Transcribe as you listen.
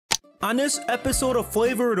On this episode of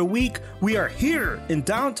Flavor of the Week, we are here in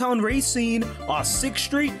downtown Racine on 6th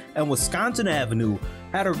Street and Wisconsin Avenue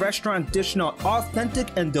at a restaurant dishing out authentic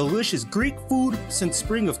and delicious Greek food since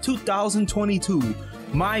spring of 2022.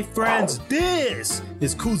 My friends, this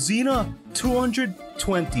is Kouzena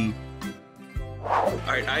 220.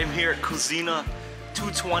 Alright, I'm here at Kouzena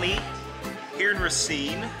 220 here in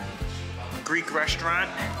Racine, Greek restaurant.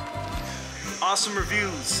 Awesome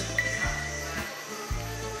reviews.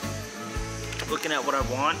 Looking at what I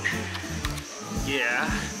want. Yeah.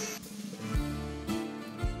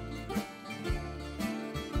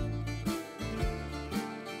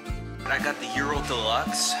 I got the Euro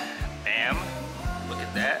Deluxe. Bam. Look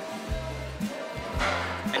at that.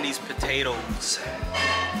 And these potatoes.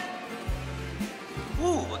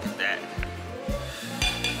 Ooh, look at that.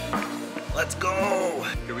 Let's go.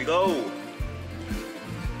 Here we go.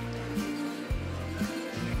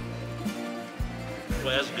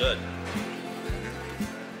 Well, that's good.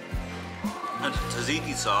 And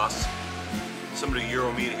tzatziki sauce, some of the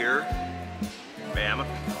Euro meat here, bam.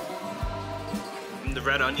 And the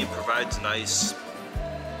red onion provides nice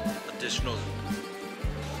additional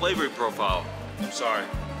flavor profile. I'm sorry,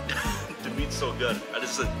 the meat's so good. I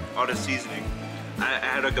just said all the seasoning. I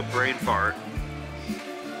had like a brain fart.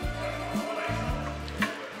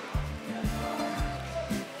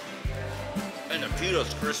 And the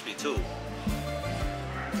pita's crispy too.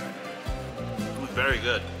 It was very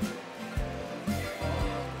good.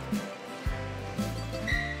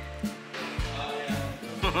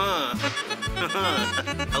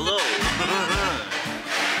 Hello.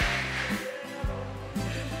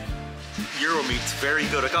 Euro meat's very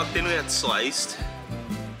good. Look how thin that's sliced.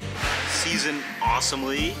 Seasoned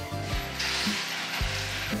awesomely.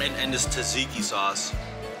 And this tzatziki sauce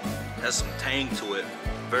has some tang to it.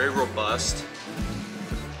 Very robust.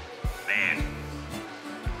 Man.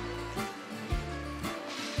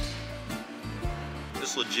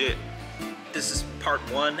 This is legit. This is part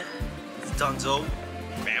one. It's donezo.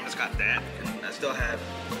 Bam, it's got that. And I still have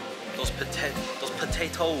those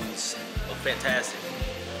potatoes. Oh, fantastic.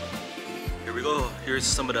 Here we go. Here's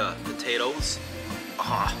some of the potatoes.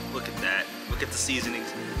 Ah, look at that. Look at the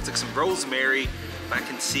seasonings. It's like some rosemary. If I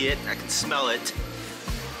can see it, I can smell it.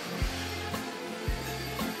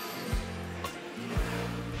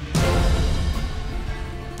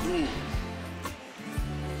 Ooh.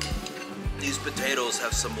 These potatoes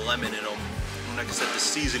have some lemon in them. And like I said, the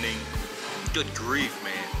seasoning. Good grief,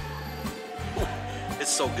 man. Ooh,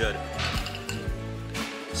 it's so good.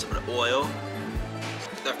 Some of the oil.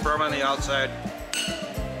 They're firm on the outside,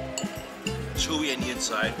 chewy on the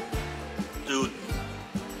inside. Dude,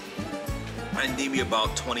 I need me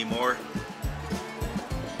about 20 more.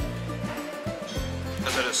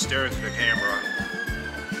 As I just stare into the camera,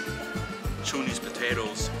 chewing these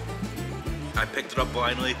potatoes. I picked it up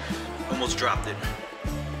blindly, almost dropped it.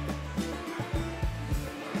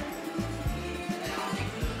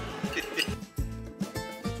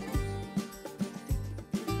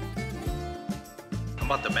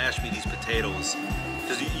 I'm about to mash me these potatoes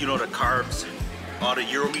because you know the carbs, all the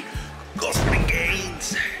Euro meat goes for the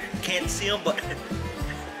gains. Can't see them, but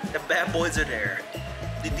the bad boys are there.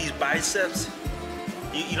 These biceps,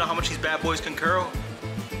 you know how much these bad boys can curl?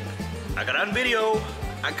 I got on video.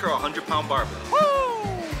 I curl 100-pound barbell. Woo!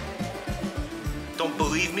 Don't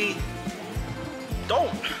believe me?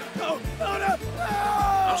 Don't. No.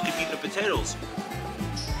 I'll just keep eating the potatoes.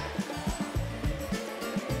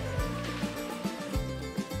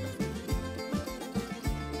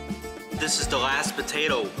 This is the last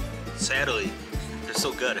potato, sadly. They're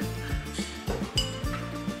so good.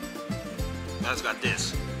 I just got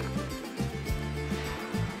this.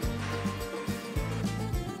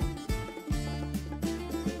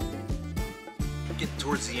 Getting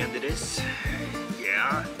towards the end of this.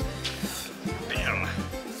 Yeah. Bam.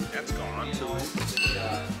 That's gone too.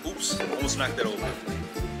 Oops, almost knocked that over.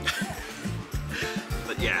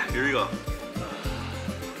 But yeah, here we go.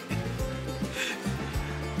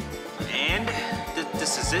 And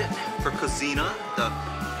this is it for Kouzena, the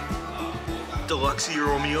deluxe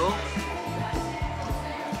Euro meal.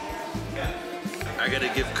 I gotta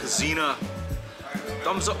give Kouzena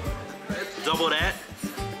thumbs up. Double that.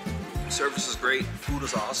 Service is great. Food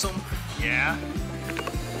is awesome. Yeah.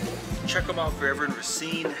 Check them out if you're ever in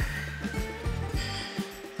Racine.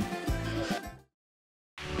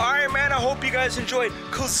 Alright, man, I hope you guys enjoyed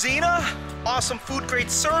Kouzena. Awesome food,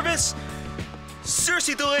 great service.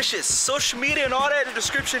 Seriously delicious. Social media and all that in the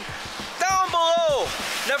description down below.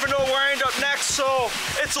 Never know where I end up next, so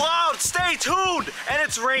it's loud, stay tuned, and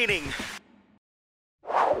it's raining.